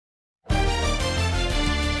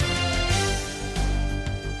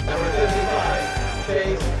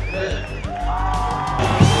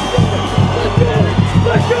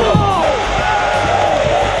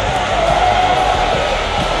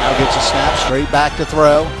Now gets a snap, straight back to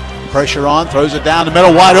throw. Pressure on, throws it down the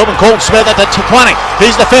middle, wide open. Colton Smith at the 20.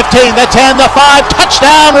 He's the 15, the 10, the 5.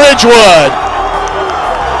 Touchdown, Ridgewood.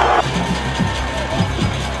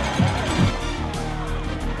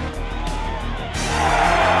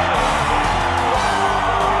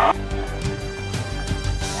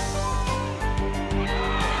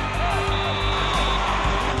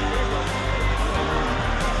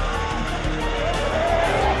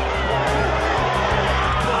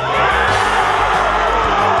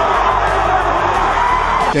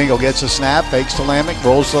 Dingle gets a snap, fakes to Lambick,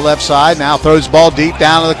 rolls to the left side, now throws the ball deep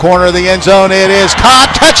down to the corner of the end zone. It is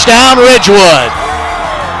caught. Touchdown, Ridgewood.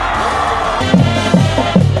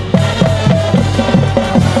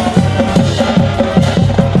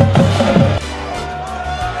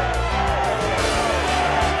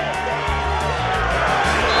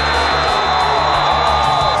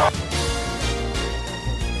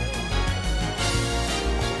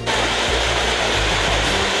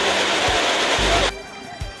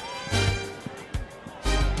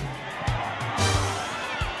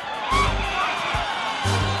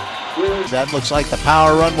 That looks like the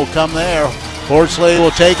power run will come there. Horsley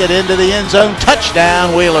will take it into the end zone.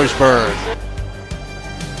 Touchdown, Wheelersburg.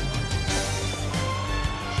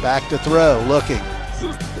 Back to throw, looking.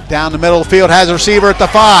 Down the middle of the field, has a receiver at the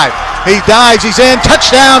 5. He dives, he's in.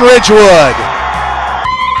 Touchdown, Ridgewood.